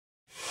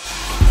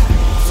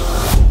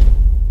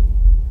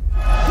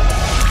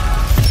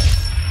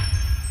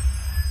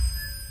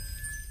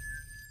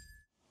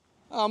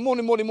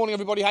Morning,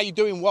 everybody. How you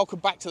doing? Welcome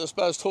back to the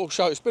Spurs Talk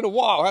Show. It's been a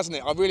while, hasn't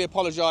it? I really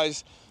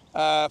apologise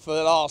for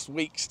the last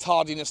week's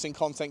tardiness in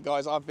content,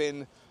 guys. I've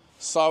been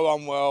so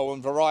unwell in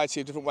a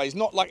variety of different ways.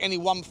 Not like any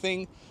one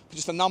thing, but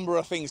just a number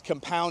of things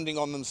compounding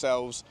on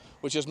themselves,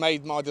 which has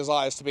made my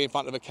desires to be in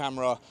front of a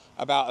camera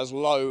about as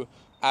low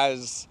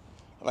as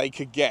they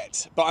could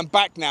get. But I'm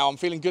back now. I'm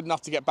feeling good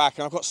enough to get back,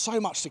 and I've got so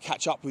much to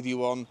catch up with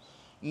you on.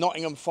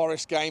 Nottingham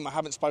Forest game, I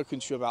haven't spoken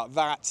to you about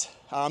that.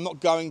 I'm not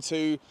going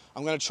to.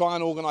 I'm going to try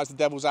and organise the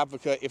Devil's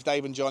Advocate if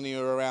Dave and Johnny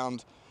are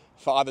around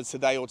for either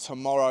today or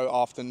tomorrow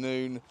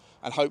afternoon,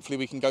 and hopefully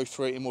we can go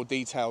through it in more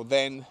detail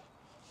then.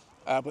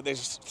 But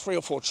there's 3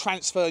 or 4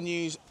 transfer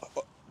news,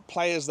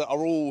 players that are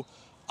all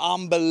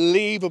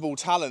unbelievable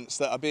talents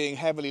that are being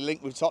heavily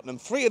linked with Tottenham.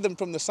 3 of them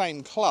from the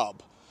same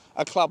club,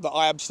 a club that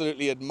I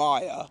absolutely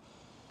admire,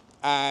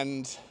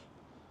 and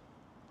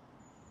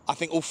I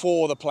think all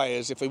 4 of the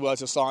players, if we were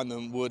to sign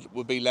them,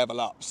 would be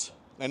level ups.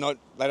 They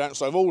don't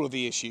solve all of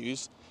the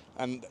issues,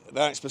 and they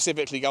don't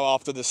specifically go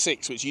after the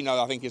 6, which you know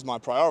I think is my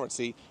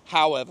priority.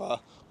 However,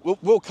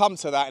 we'll come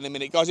to that in a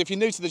minute. Guys, if you're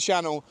new to the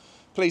channel,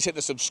 please hit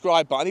the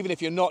subscribe button. Even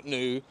if you're not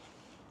new,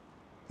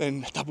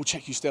 then double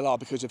check you still are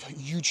because of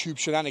YouTube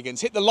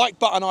shenanigans. Hit the like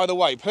button either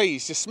way,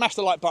 please. Just smash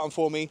the like button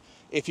for me.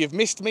 If you've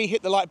missed me,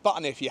 hit the like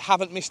button. If you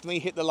haven't missed me,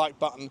 hit the like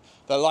button.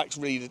 The likes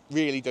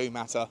really do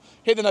matter.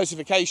 Hit the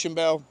notification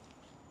bell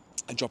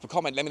and drop a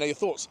comment. Let me know your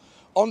thoughts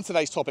on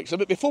today's topic. So,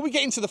 but before we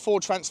get into the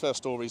 4 transfer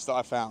stories that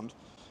I found,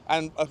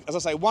 and as I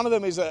say, one of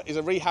them is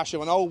a rehash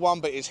of an old one,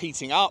 but it's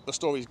heating up. The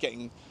story's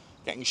getting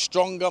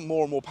stronger.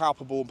 More and more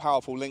palpable and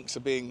powerful links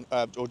are being,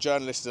 or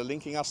journalists are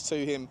linking us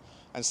to him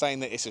and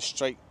saying that it's a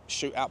straight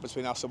shootout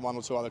between us and 1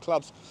 or 2 other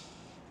clubs.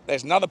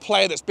 There's another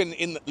player that's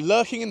been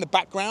lurking in the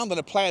background, and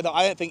a player that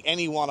I don't think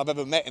anyone I've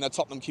ever met in a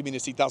Tottenham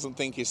community doesn't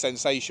think is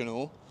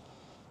sensational,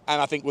 and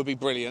I think would be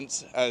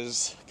brilliant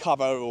as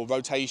cover or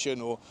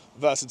rotation or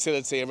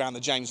versatility around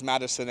the James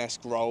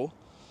Maddison-esque role.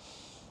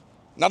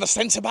 Another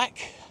centre-back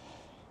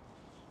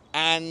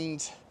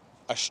and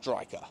a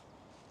striker.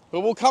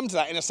 But we'll come to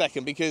that in a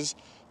second, because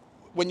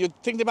when you're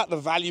thinking about the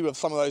value of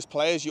some of those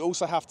players, you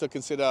also have to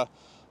consider,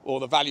 or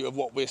the value of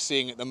what we're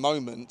seeing at the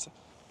moment,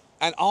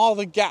 and are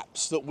the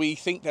gaps that we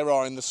think there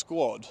are in the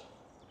squad,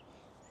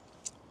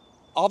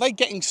 are they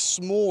getting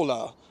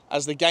smaller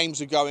as the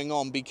games are going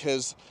on?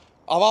 Because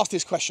I've asked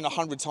this question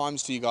 100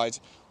 times to you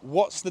guys.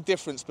 What's the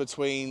difference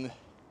between,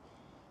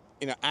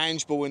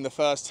 Ange Ball in the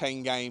first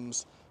 10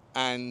 games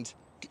and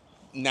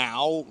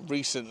now,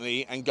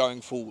 recently, and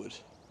going forward?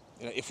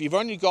 If you've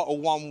only got a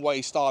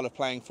one-way style of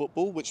playing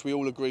football, which we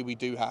all agree we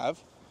do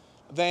have,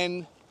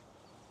 then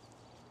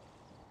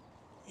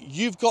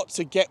you've got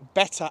to get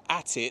better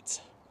at it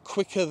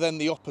quicker than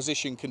the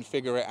opposition can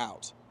figure it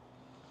out.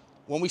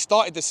 When we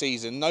started the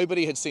season,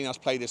 nobody had seen us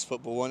play this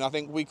football, and I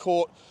think we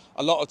caught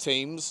a lot of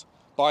teams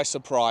by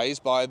surprise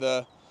by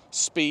the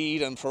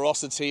speed and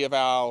ferocity of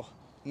our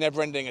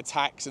never-ending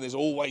attacks, and there's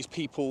always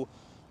people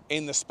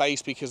in the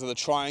space because of the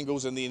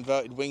triangles and the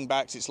inverted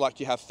wing-backs. It's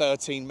like you have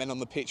 13 men on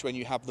the pitch when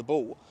you have the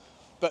ball.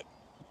 But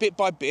bit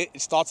by bit,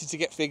 it started to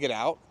get figured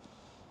out,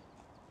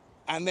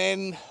 and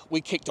then we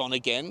kicked on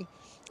again.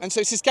 And so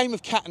it's this game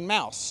of cat and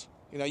mouse.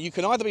 You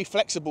can either be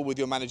flexible with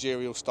your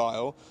managerial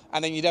style,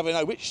 and then you never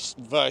know which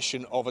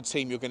version of a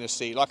team you're going to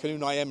see, like an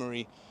Unai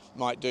Emery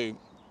might do.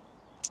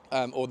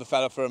 Or the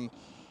fella from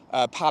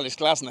Palace,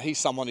 Glasner, he's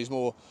someone who's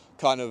more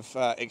kind of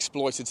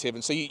exploitative,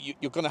 and so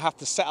you're going to have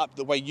to set up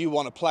the way you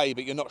want to play,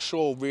 but you're not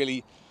sure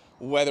really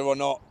whether or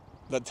not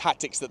the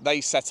tactics that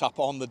they set up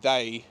on the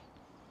day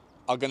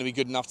are going to be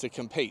good enough to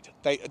compete.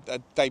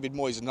 David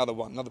Moyes is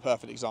another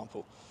perfect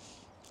example.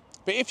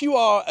 But if you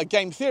are a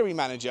game theory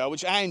manager,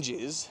 which Ange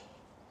is,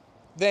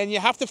 then you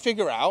have to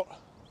figure out,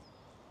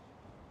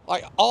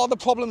 are the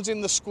problems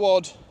in the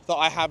squad that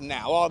I have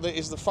now,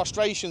 is the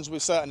frustrations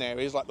with certain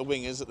areas, like the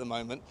wingers at the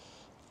moment,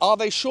 are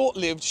they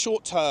short-lived,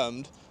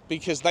 short-termed,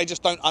 because they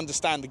just don't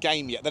understand the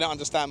game yet? They don't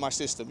understand my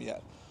system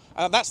yet.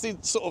 And that's the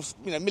sort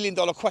of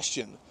million-dollar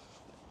question.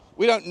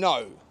 We don't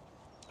know.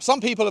 Some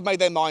people have made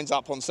their minds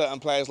up on certain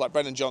players like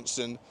Brennan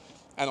Johnson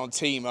and on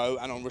Timo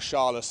and on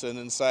Richarlison,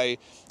 and say,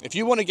 if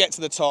you want to get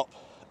to the top,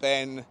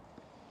 then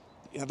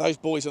those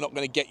boys are not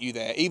going to get you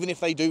there. Even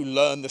if they do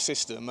learn the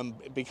system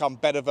and become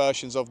better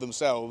versions of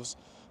themselves,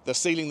 the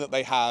ceiling that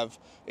they have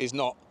is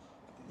not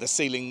the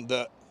ceiling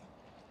that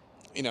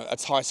a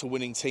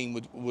title-winning team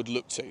would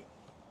look to.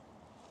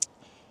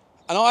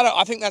 And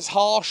I think that's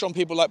harsh on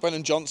people like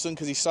Brennan Johnson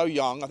because he's so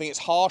young. I think it's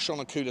harsh on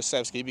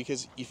Kulusevski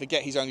because you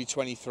forget he's only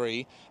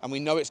 23, and we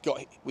know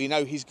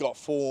he's got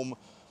form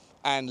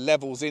and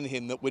levels in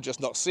him that we're just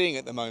not seeing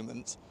at the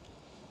moment.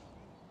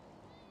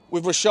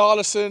 With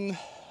Richarlison,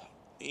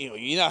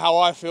 you know how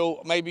I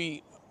feel.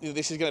 Maybe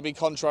this is going to be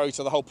contrary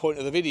to the whole point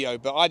of the video,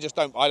 but I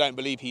don't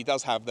believe he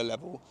does have the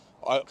level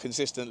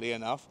consistently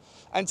enough.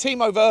 And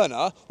Timo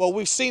Werner, well,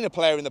 we've seen a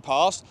player in the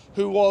past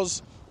who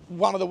was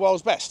one of the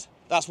world's best.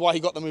 That's why he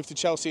got the move to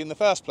Chelsea in the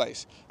first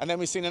place. And then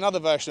we've seen another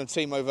version of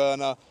Timo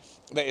Werner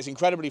that is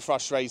incredibly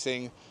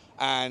frustrating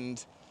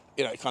and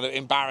kind of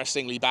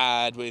embarrassingly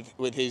bad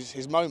with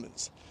his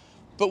moments.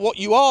 But what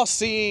you are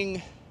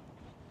seeing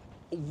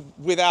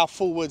with our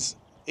forwards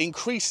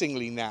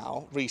increasingly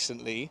now,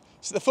 recently,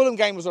 so the Fulham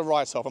game was a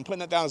write-off. I'm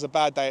putting that down as a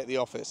bad day at the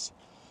office.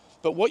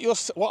 But what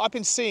I've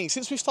been seeing,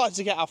 since we've started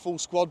to get our full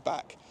squad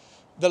back,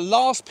 the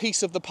last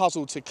piece of the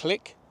puzzle to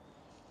click,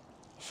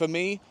 for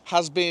me,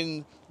 has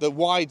been the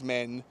wide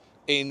men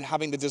in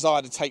having the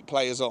desire to take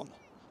players on.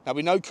 Now,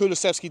 we know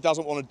Kulusevski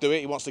doesn't want to do it.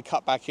 He wants to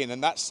cut back in,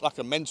 and that's like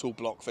a mental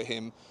block for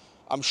him.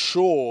 I'm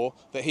sure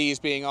that he is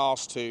being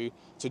asked to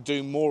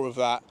do more of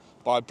that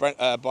by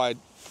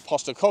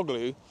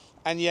Postecoglou,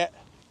 and yet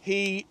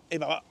he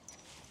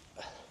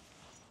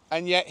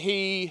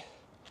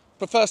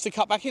prefers to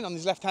cut back in on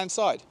his left-hand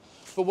side.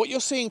 But what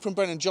you're seeing from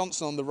Brennan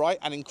Johnson on the right,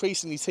 and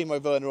increasingly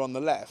Timo Werner on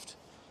the left,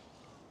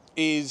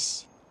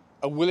 is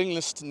a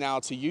willingness now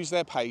to use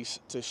their pace,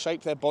 to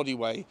shape their body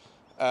weight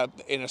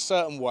in a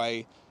certain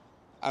way.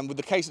 And with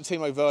the case of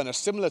Timo Werner,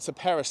 similar to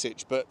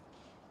Perisic, but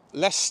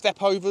less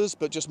step-overs,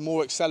 but just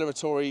more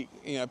acceleratory,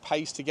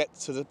 pace to get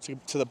to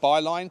the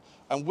byline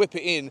and whip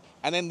it in.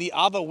 And then the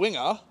other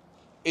winger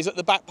is at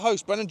the back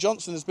post. Brennan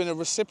Johnson has been a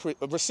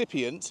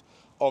recipient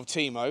of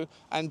Timo,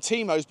 and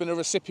Timo's been a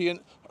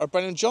recipient of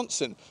Brennan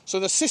Johnson.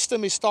 So the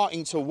system is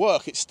starting to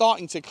work. It's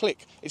starting to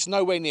click. It's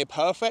nowhere near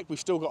perfect. We've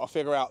still got to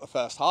figure out the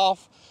first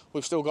half.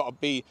 We've still got to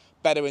be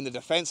better in the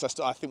defence.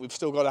 I think we've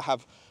still got to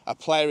have a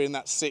player in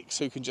that six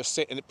who can just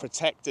sit and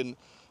protect and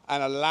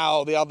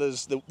allow the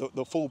others, the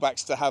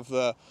fullbacks, to have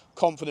the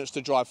confidence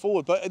to drive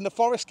forward. But in the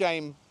Forest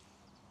game,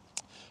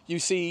 you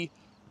see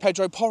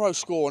Pedro Porro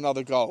score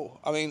another goal.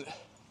 I mean,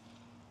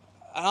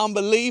 an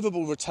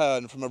unbelievable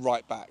return from a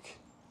right back.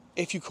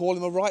 If you call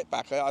him a right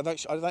back, I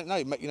don't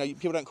know.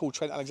 People don't call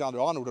Trent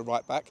Alexander-Arnold a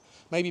right back.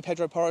 Maybe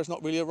Pedro Porro's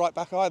not really a right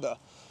back either.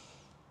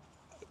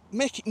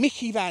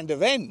 Mickey van der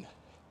Ven.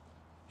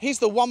 He's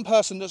the one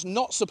person that's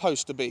not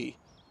supposed to be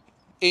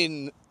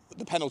in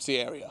the penalty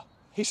area.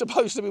 He's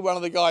supposed to be one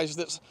of the guys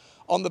that's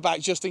on the back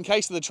just in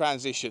case of the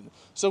transition.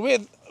 So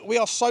we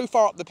are so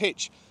far up the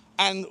pitch,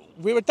 and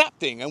we're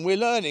adapting and we're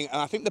learning,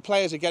 and I think the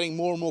players are getting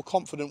more and more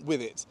confident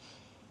with it.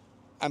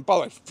 And by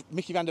the way,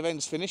 Mickey van der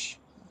Ven's finish,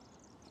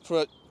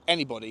 for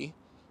anybody,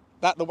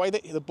 that the way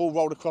that the ball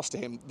rolled across to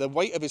him, the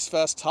weight of his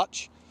first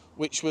touch,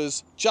 which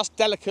was just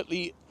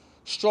delicately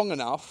strong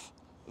enough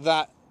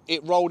that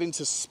it rolled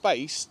into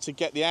space to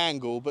get the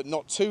angle, but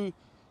not too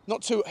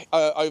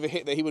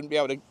overhit that he wouldn't be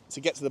able to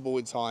get to the ball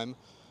in time.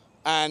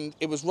 And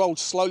it was rolled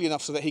slowly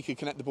enough so that he could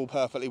connect the ball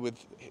perfectly with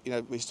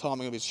his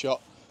timing of his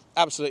shot.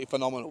 Absolutely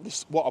phenomenal.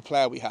 What a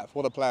player we have.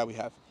 What a player we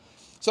have.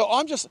 So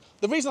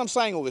the reason I'm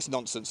saying all this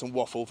nonsense and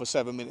waffle for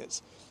 7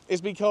 minutes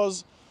is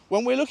because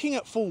when we're looking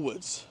at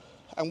forwards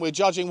and we're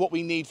judging what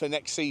we need for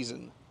next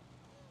season,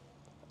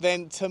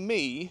 then to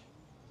me,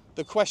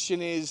 the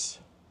question is,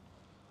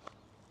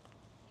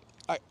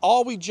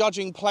 are we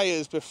judging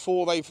players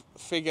before they've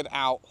figured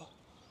out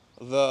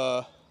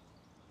the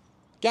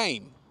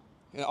game?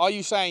 Are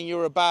you saying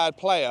you're a bad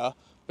player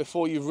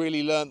before you've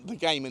really learnt the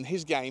game? And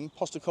his game,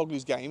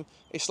 Postecoglou's game,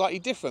 is slightly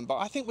different. But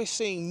I think we're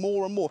seeing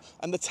more and more.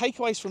 And the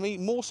takeaways for me,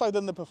 more so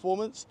than the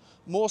performance,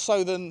 more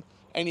so than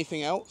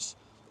anything else,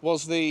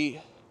 was the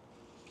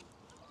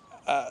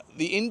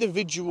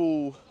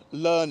individual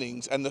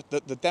learnings and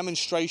the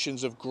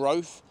demonstrations of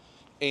growth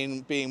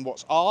in being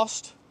what's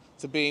asked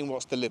to being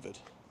what's delivered.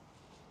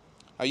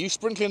 Are you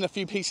sprinkling a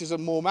few pieces of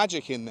more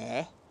magic in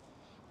there?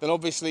 Then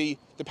obviously,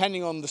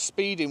 depending on the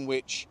speed in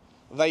which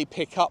they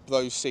pick up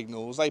those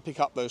signals, they pick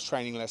up those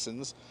training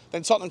lessons,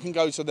 then Tottenham can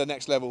go to the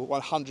next level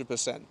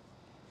 100%.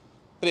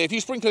 But if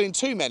you sprinkle in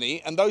too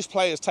many, and those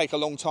players take a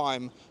long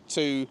time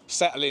to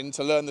settle in,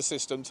 to learn the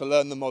system, to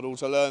learn the model,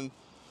 to learn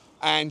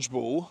Ange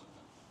Ball,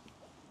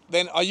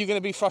 then are you going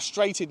to be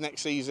frustrated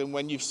next season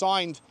when you've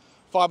signed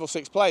 5 or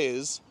 6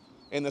 players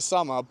in the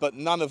summer, but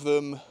none of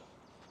them,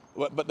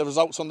 but the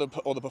results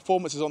or the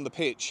performances on the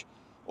pitch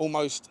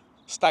almost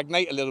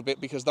stagnate a little bit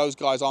because those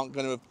guys aren't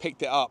going to have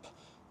picked it up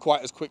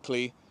quite as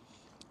quickly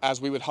as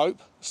we would hope,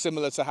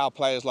 similar to how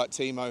players like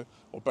Timo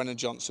or Brennan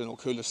Johnson or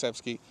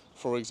Kulusevski,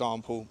 for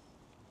example,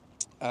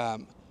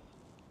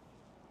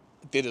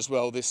 did as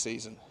well this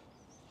season.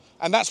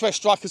 And that's where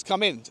strikers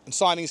come in and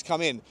signings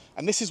come in.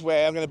 And this is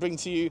where I'm going to bring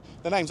to you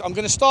the names. I'm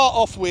going to start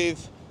off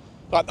with,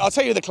 I'll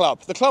tell you the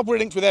club. The club we're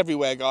linked with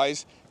everywhere,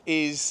 guys,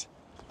 is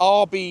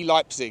RB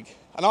Leipzig.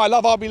 And I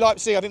love RB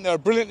Leipzig. I think they're a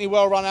brilliantly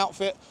well-run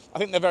outfit. I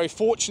think they're very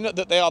fortunate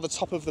that they are the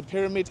top of the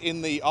pyramid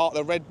in the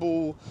Red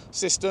Bull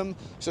system,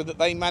 so that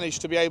they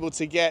managed to be able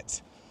to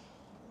get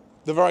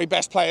the very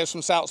best players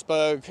from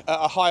Salzburg at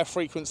a higher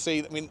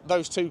frequency. I mean,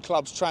 those two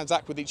clubs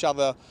transact with each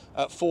other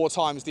at 4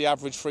 times the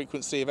average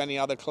frequency of any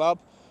other club,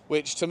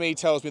 which to me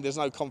tells me there's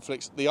no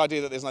conflicts. The idea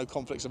that there's no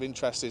conflicts of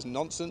interest is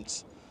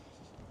nonsense.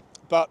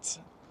 But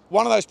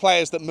one of those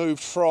players that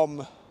moved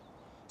from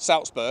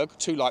Salzburg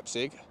to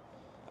Leipzig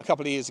a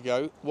couple of years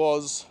ago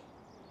was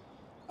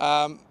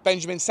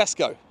Benjamin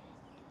Sesko.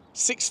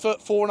 6 foot,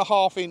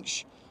 4.5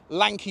 inch,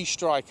 lanky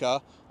striker,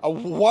 a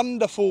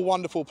wonderful,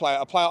 wonderful player,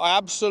 a player I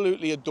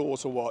absolutely adore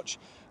to watch.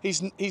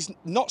 He's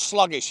not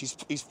sluggish,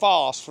 he's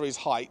fast for his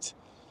height,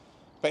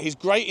 but he's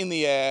great in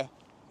the air.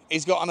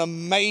 He's got an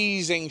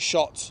amazing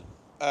shot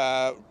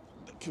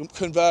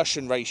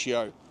conversion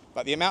ratio.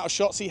 But the amount of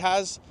shots he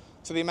has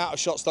to the amount of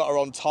shots that are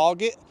on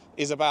target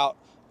is about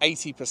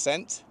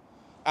 80%.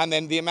 And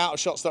then the amount of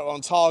shots that are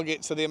on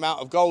target to the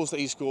amount of goals that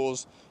he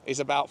scores is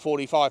about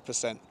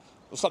 45%,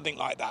 or something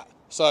like that.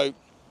 So,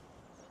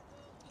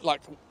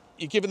 like,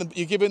 you're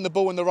giving the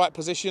ball in the right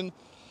position.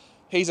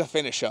 He's a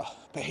finisher,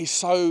 but he's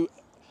so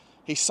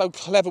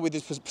clever with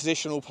his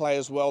positional play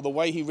as well. The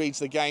way he reads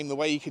the game, the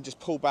way he can just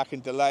pull back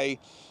and delay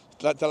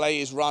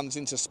his runs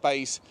into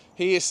space.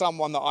 He is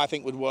someone that I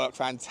think would work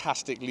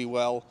fantastically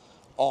well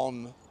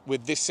on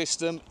with this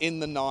system in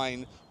the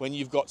 9 when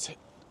you've got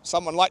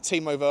someone like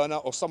Timo Werner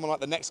or someone like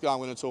the next guy I'm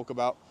going to talk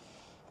about,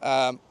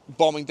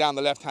 bombing down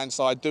the left-hand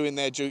side, doing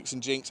their jukes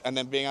and jinks, and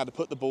then being able to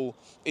put the ball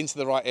into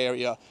the right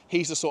area.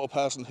 He's the sort of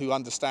person who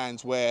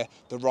understands where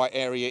the right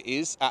area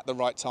is at the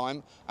right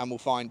time and will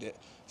find it.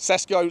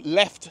 Sesko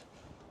left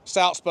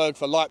Salzburg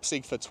for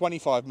Leipzig for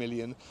 25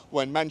 million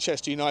when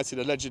Manchester United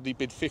allegedly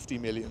bid 50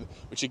 million,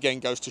 which again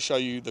goes to show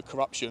you the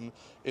corruption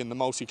in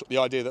the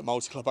idea that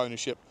multi-club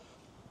ownership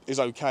is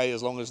okay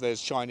as long as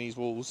there's Chinese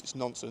walls. It's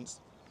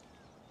nonsense.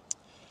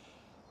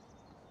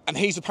 And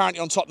he's apparently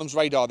on Tottenham's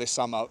radar this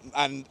summer,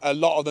 and a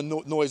lot of the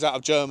noise out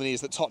of Germany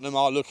is that Tottenham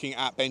are looking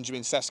at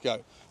Benjamin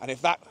Sesko. And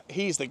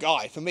he's the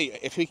guy for me.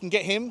 If we can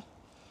get him,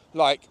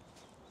 like,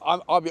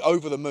 I'll be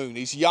over the moon.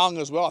 He's young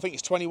as well. I think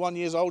he's 21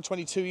 years old,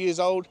 22 years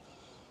old.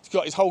 He's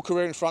got his whole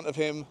career in front of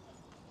him.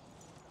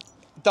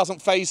 It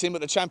doesn't faze him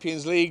at the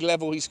Champions League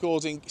level. He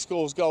scores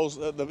goals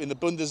in the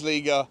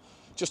Bundesliga.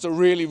 Just a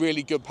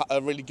really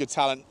good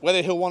talent.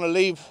 Whether he'll want to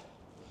leave,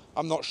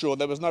 I'm not sure.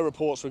 There was no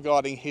reports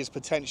regarding his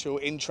potential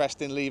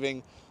interest in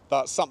leaving,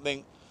 but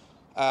something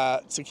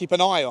to keep an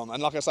eye on.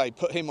 And like I say,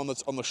 put him on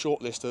the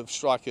short list of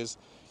strikers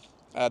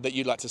that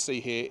you'd like to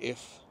see here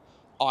if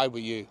I were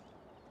you.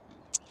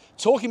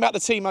 Talking about the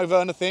Timo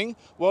Werner thing,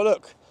 well,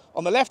 look,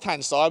 on the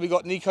left-hand side, we've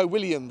got Nico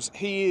Williams.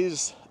 He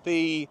is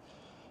the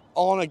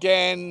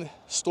on-again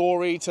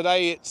story.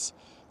 Today,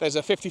 there's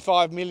a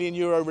 €55 million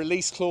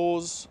release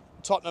clause.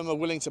 Tottenham are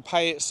willing to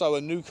pay it, so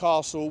are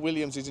Newcastle.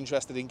 Williams is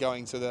interested in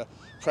going to the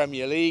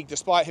Premier League.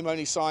 Despite him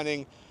only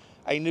signing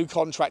a new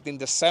contract in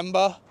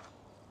December,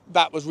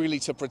 that was really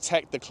to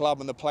protect the club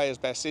and the players'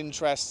 best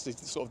interests. He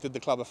sort of did the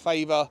club a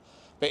favour.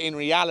 But in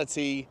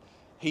reality,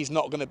 he's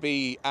not going to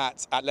be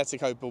at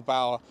Atletico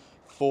Bilbao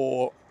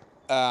for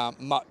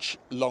much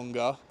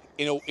longer,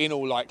 in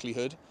all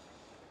likelihood.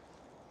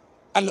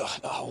 And look,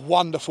 a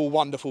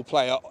wonderful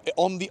player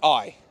on the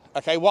eye.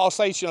 Okay, what I'll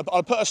say to you,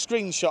 I'll put a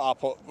screenshot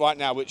up right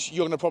now, which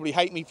you're going to probably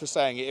hate me for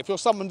saying it. If you're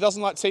someone who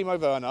doesn't like Timo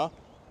Werner,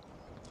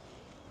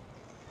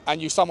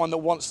 and you're someone that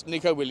wants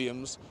Nico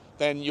Williams,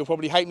 then you'll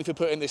probably hate me for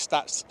putting this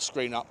stats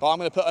screen up. But I'm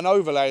going to put an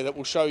overlay that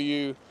will show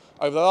you,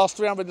 over the last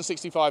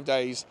 365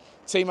 days,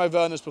 Timo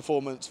Werner's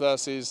performance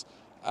versus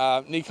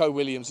Nico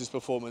Williams'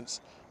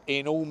 performance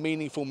in all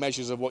meaningful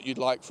measures of what you'd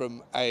like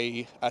from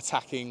a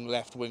attacking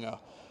left winger.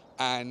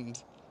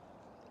 And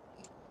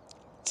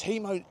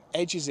Timo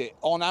edges it.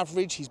 On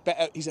average, he's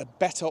a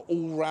better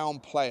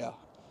all-round player.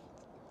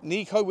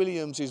 Nico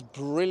Williams is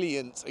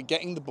brilliant at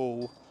getting the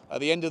ball at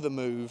the end of the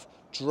move,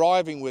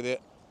 driving with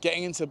it,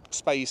 getting into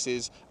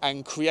spaces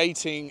and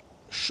creating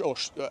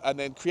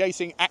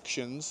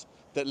actions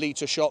that lead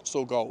to shots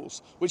or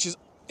goals, which is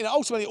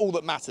ultimately all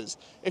that matters.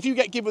 If you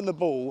get given the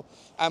ball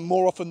and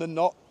more often than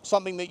not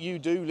something that you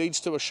do leads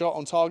to a shot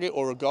on target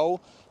or a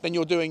goal, then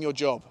you're doing your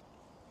job.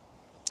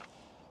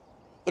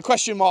 The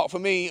question mark for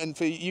me and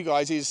for you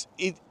guys is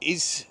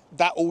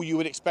that all you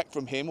would expect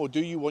from him, or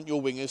do you want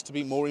your wingers to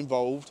be more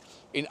involved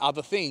in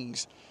other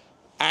things?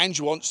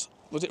 Ange wants,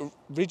 was it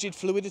rigid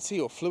fluidity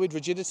or fluid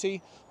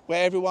rigidity,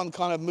 where everyone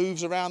kind of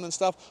moves around and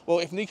stuff? Well,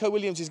 if Nico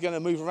Williams is going to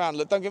move around,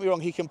 look, don't get me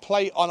wrong, he can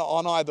play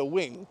on either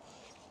wing.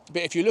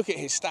 But if you look at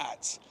his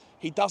stats,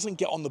 he doesn't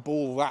get on the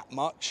ball that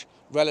much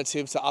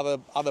relative to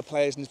other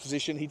players in his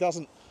position. He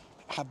doesn't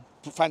have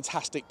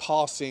fantastic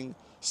passing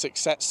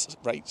success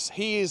rates.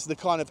 He is the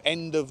kind of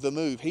end of the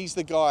move. He's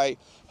the guy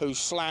who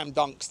slam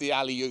dunks the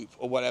alley-oop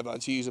or whatever,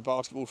 to use a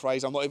basketball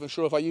phrase. I'm not even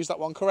sure if I used that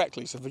one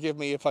correctly, so forgive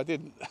me if I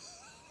didn't.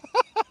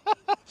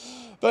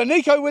 But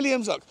Nico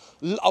Williams, look,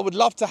 I would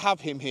love to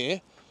have him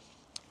here.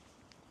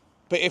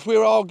 But if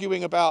we're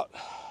arguing about,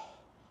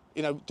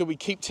 do we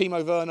keep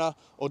Timo Werner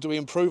or do we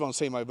improve on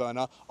Timo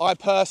Werner? I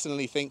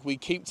personally think we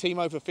keep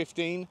Timo for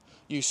 15.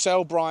 You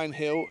sell Brian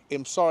Hill.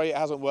 I'm sorry it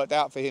hasn't worked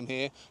out for him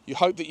here. You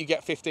hope that you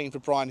get 15 for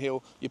Brian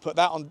Hill. You put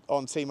that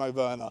on Timo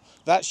Werner.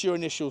 That's your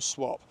initial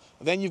swap.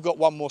 And then you've got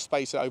one more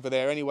space over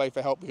there anyway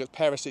for help because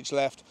Perisic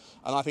left.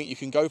 And I think you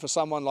can go for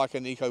someone like a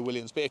Nico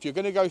Williams. But if you're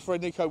going to go for a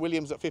Nico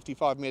Williams at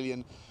 55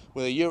 million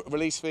with a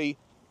release fee,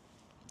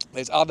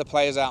 there's other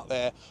players out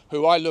there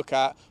who I look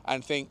at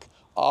and think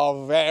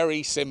are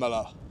very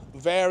similar.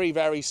 Very,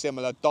 very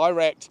similar.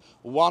 Direct,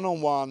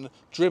 one-on-one,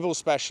 dribble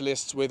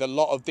specialists with a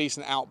lot of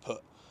decent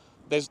output.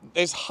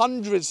 There's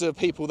hundreds of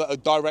people that are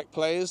direct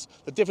players.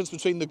 The difference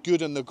between the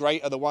good and the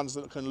great are the ones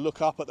that can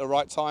look up at the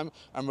right time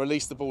and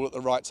release the ball at the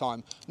right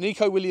time.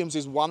 Nico Williams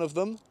is one of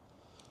them,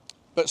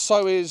 but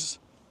so is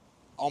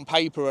on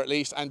paper at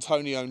least,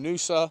 Antonio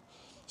Nusa.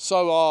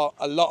 So are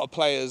a lot of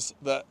players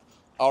that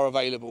are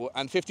available.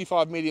 And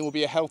 55 million will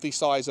be a healthy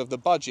size of the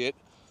budget.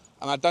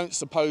 And I don't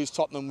suppose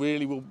Tottenham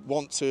really will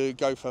want to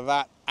go for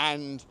that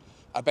and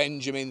a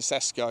Benjamin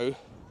Sesko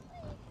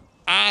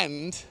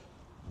and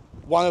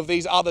one of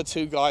these other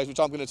two guys, which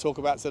I'm going to talk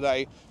about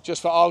today,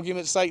 just for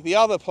argument's sake. The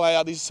other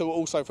player, these two are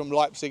also from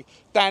Leipzig,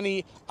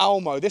 Dani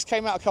Olmo. This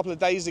came out a couple of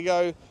days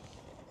ago.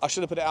 I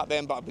should have put it out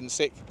then, but I've been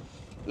sick.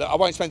 Look, I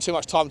won't spend too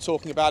much time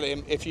talking about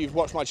it. If you've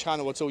watched my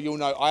channel at all, you'll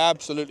know I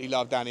absolutely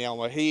love Dani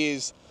Olmo. He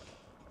is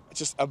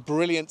just a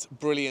brilliant,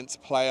 brilliant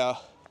player.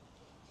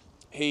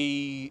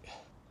 He's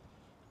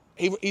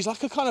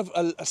like a kind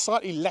of a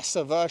slightly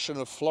lesser version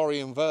of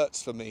Florian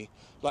Wirtz for me.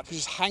 Like, he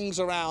just hangs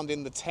around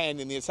in the 10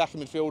 in the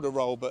attacking midfielder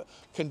role, but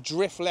can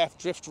drift left,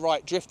 drift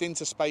right, drift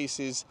into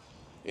spaces.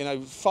 You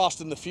know, Fast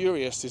and the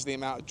Furious is the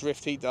amount of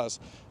drift he does,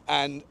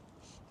 and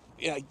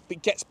you know,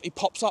 he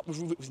pops up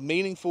with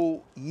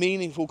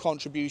meaningful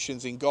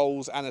contributions in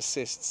goals and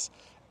assists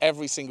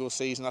every single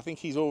season. I think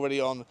he's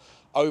already on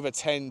over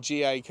 10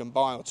 GA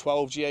combined or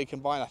 12 GA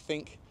combined. I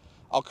think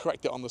I'll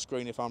correct it on the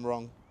screen if I'm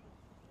wrong.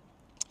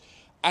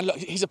 And look,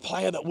 he's a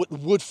player that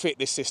would fit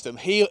this system.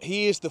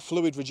 He is the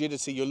fluid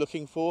rigidity you're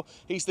looking for.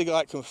 He's the guy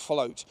that can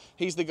float.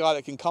 He's the guy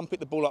that can come pick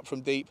the ball up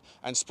from deep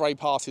and spray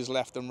passes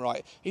left and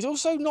right. He's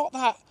also not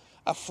that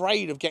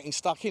afraid of getting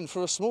stuck in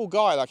for a small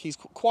guy. Like, he's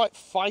quite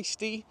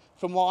feisty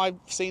from what I've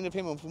seen of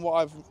him and from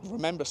what I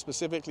remember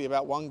specifically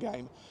about one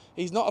game.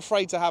 He's not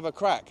afraid to have a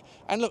crack.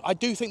 And look, I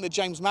do think that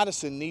James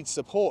Maddison needs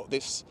support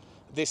this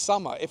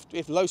summer.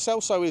 If Lo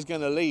Celso is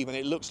going to leave, and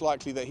it looks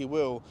likely that he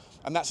will,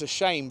 and that's a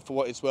shame for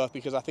what it's worth,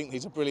 because I think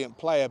he's a brilliant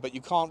player, but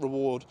you can't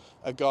reward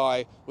a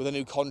guy with a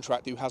new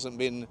contract who hasn't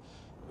been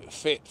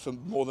fit for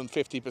more than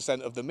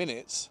 50% of the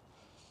minutes.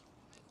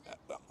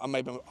 I'm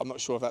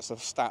not sure if that's a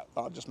stat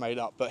that I've just made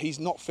up, but he's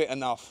not fit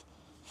enough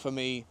for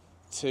me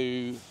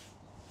to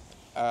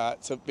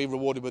be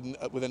rewarded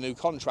with a new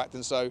contract.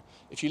 And so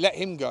if you let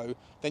him go,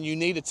 then you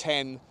need a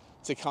 10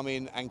 to come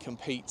in and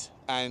compete.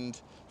 And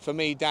for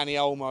me, Dani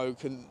Olmo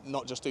can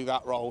not just do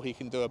that role, he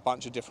can do a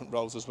bunch of different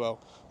roles as well.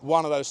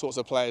 One of those sorts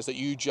of players that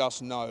you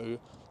just know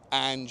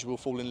Ange will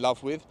fall in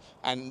love with,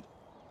 and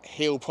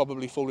he'll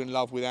probably fall in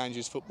love with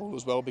Ange's football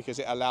as well, because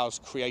it allows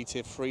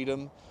creative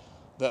freedom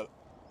that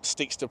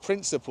sticks to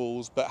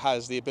principles but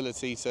has the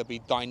ability to be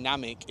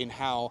dynamic in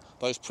how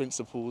those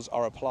principles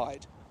are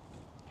applied,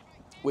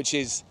 which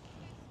is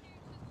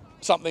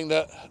something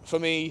that, for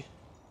me,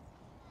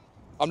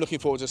 I'm looking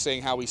forward to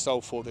seeing how we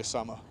solve for this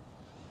summer.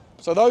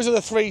 So those are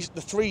the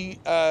three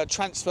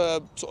transfer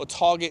sort of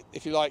target,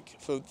 if you like,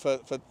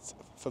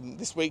 from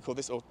this week or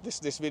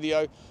this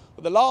video.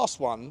 But the last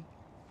one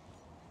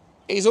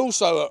is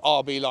also at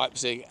RB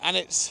Leipzig, and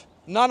it's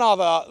none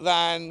other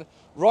than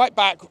right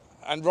back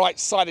and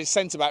right-sided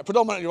centre-back,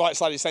 predominantly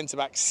right-sided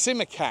centre-back,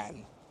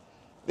 Simikan.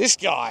 This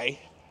guy,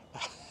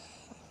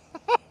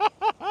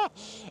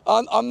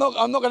 I'm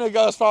not going to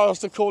go as far as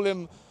to call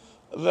him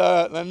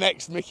the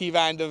next Mickey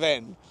van der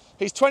Ven.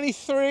 He's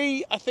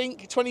 23, I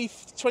think,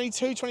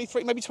 22,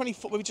 23, maybe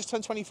 24, maybe just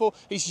turned 24.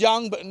 He's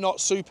young, but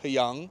not super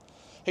young.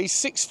 He's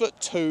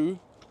 6'2",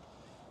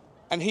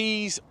 and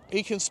he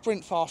can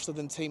sprint faster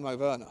than Timo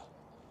Werner.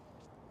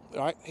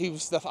 Right? I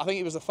think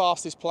he was the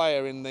fastest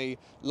player in the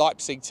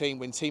Leipzig team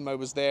when Timo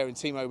was there and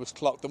Timo was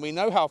clocked. And we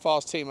know how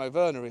fast Timo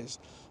Werner is.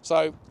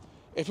 So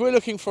if we're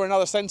looking for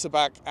another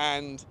centre-back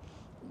and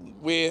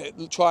we're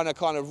trying to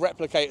kind of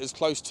replicate as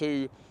close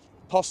to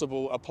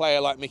possible a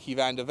player like Mickey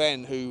van der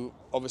Ven, who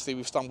obviously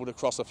we've stumbled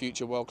across a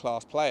future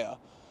world-class player,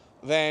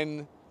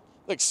 then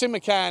look,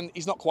 Simikan,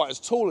 he's not quite as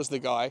tall as the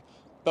guy,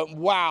 but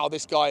wow,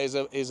 this guy is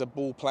a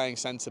ball-playing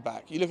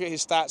centre-back. You look at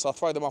his stats, I'll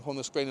throw them up on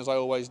the screen as I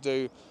always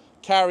do.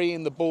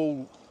 Carrying the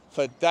ball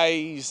for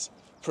days,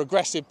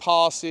 progressive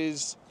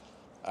passes,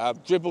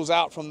 dribbles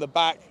out from the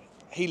back.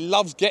 He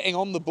loves getting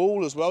on the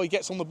ball as well. He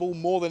gets on the ball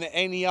more than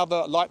any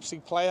other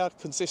Leipzig player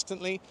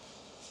consistently,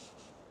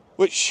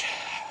 which,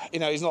 you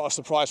know, is not a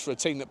surprise for a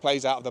team that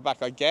plays out of the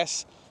back, I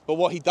guess. But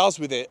what he does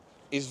with it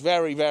is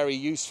very, very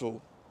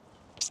useful.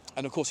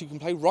 And of course, he can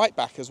play right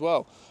back as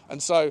well.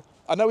 And so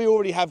I know we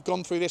already have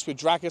gone through this with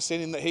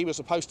Dragusin, in that he was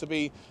supposed to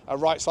be a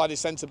right-sided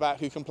centre-back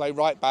who can play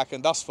right back.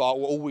 And thus far,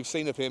 all we've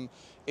seen of him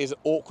is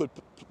awkward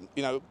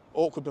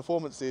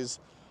performances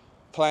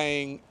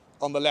playing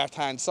on the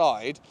left-hand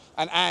side.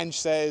 And Ange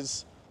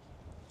says,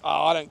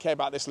 oh, I don't care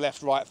about this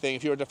left-right thing.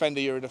 If you're a defender,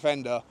 you're a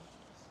defender.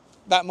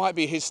 That might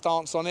be his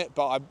stance on it,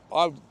 but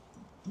I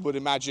would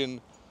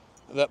imagine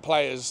that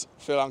players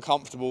feel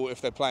uncomfortable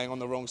if they're playing on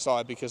the wrong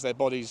side, because their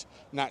bodies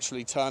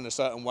naturally turn a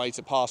certain way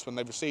to pass when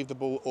they receive the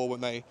ball or when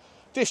they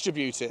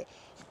distribute it.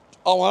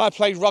 Oh, when I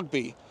played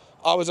rugby,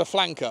 I was a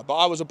flanker, but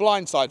I was a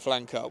blindside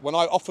flanker. When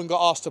I often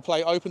got asked to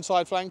play open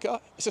side flanker,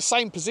 it's the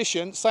same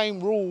position, same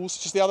rules,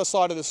 just the other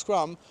side of the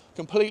scrum,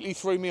 completely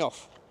threw me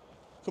off.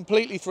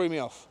 Completely threw me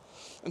off.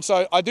 And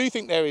so I do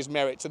think there is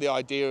merit to the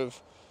idea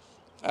of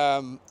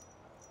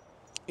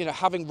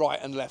having right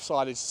and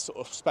left-sided sort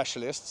of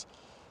specialists.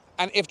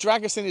 And if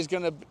Dragusin is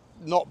going to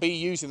not be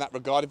used in that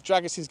regard, if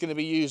Dragusin is going to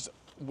be used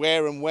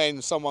where and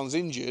when someone's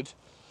injured,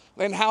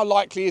 then how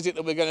likely is it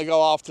that we're going to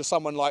go after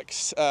someone like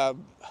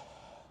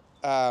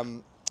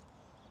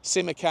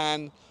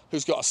Simikan,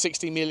 who's got a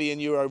 €60 million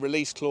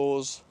release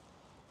clause?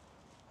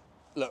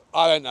 Look,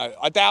 I don't know.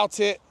 I doubt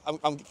it.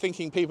 I'm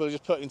thinking people are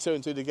just putting two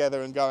and two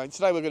together and going,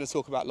 today we're going to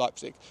talk about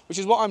Leipzig, which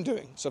is what I'm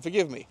doing, so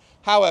forgive me.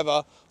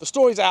 However, the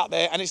story's out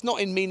there, and it's not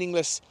in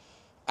meaningless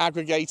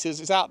aggregators.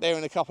 It's out there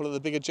in a couple of the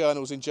bigger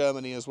journals in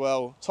Germany as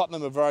well.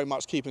 Tottenham are very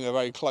much keeping a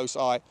very close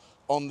eye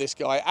on this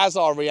guy, as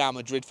are Real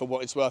Madrid, for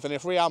what it's worth. And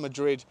if Real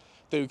Madrid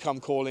do come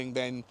calling,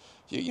 then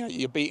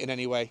you're beaten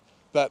anyway.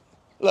 But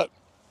look,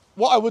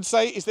 what I would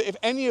say is that if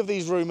any of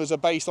these rumours are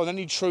based on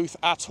any truth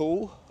at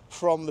all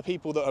from the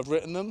people that have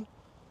written them,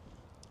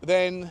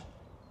 then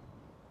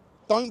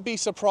don't be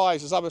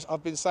surprised, as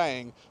I've been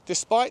saying,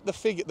 despite the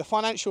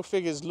financial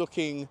figures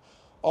looking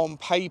on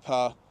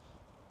paper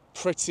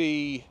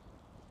pretty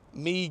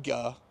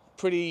meagre,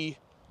 pretty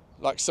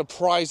like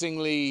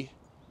surprisingly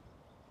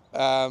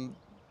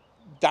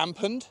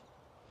dampened,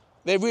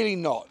 they're really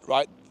not,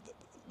 right?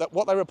 That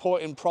what they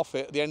report in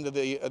profit at the end of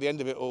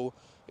it all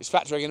is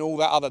factoring in all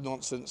that other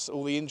nonsense,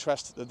 all the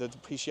interest, the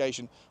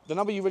depreciation. The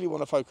number you really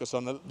want to focus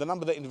on, the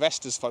number that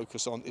investors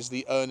focus on, is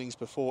the earnings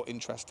before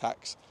interest,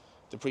 tax,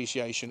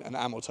 depreciation and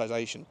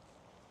amortization.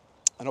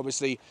 And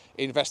obviously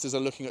investors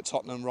are looking at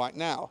Tottenham right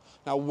now.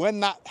 Now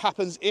when that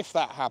happens, if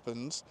that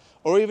happens,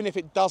 or even if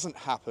it doesn't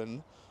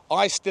happen,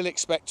 I still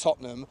expect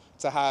Tottenham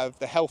to have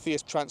the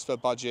healthiest transfer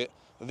budget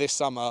this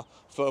summer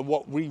for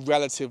what we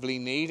relatively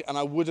need. And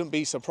I wouldn't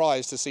be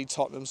surprised to see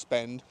Tottenham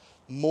spend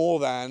more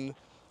than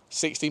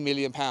 £60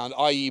 million,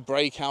 i.e.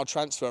 break our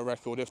transfer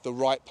record if the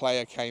right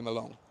player came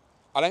along.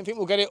 I don't think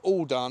we'll get it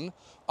all done.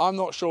 I'm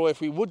not sure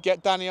if we would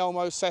get Dani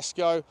Olmo,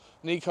 Sesko,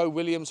 Nico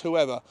Williams,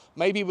 whoever.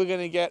 Maybe we're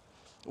going to get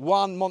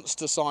one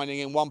monster signing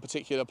in one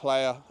particular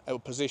player or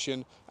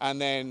position,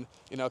 and then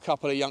a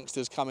couple of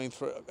youngsters coming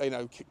through,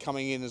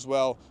 coming in as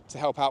well to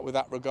help out with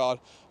that regard.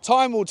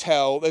 Time will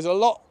tell. There's a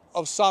lot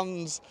of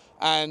suns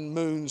and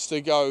moons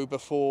to go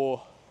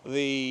before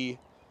the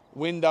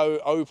window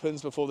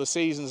opens, before the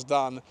season's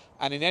done,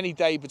 and in any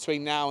day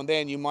between now and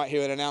then you might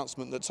hear an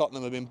announcement that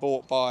Tottenham have been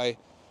bought by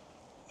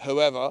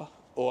whoever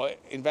or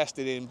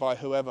invested in by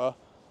whoever,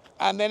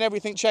 and then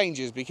everything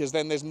changes, because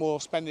then there's more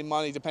spending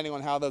money depending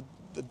on how the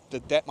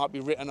debt might be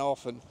written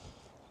off. And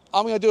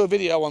I'm going to do a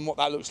video on what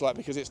that looks like,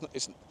 because it's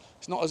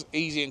not as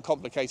easy and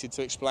complicated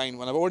to explain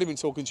when I've already been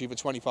talking to you for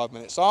 25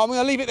 minutes. So I'm going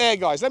to leave it there,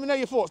 guys. Let me know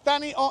your thoughts.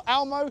 Dani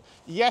Olmo,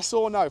 yes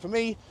or no? For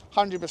me,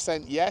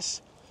 100%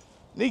 yes.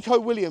 Nico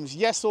Williams,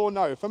 yes or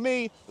no? For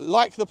me,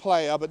 like the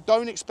player, but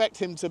don't expect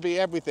him to be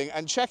everything.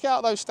 And check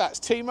out those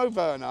stats. Timo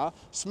Werner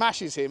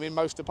smashes him in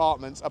most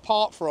departments,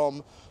 apart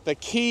from the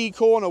key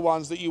corner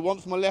ones that you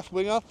want from a left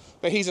winger.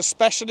 But he's a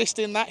specialist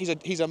in that.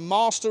 He's a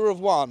master of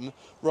one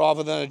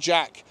rather than a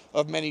jack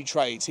of many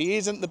trades. He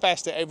isn't the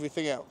best at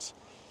everything else.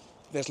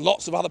 There's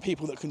lots of other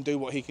people that can do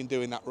what he can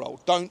do in that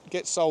role. Don't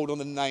get sold on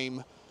the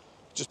name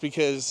just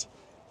because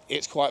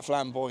it's quite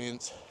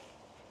flamboyant.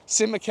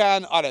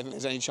 Simikan, I don't think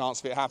there's any chance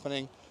of it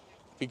happening.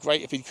 It'd be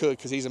great if he could,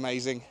 because he's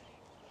amazing.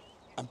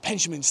 And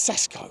Benjamin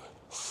Sesko.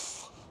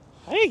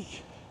 Hey,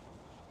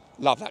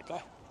 love that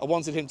guy. I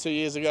wanted him 2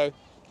 years ago.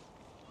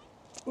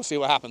 We'll see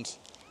what happens.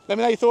 Let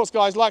me know your thoughts,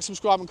 guys. Like,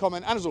 subscribe and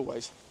comment. And as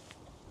always,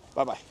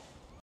 bye-bye.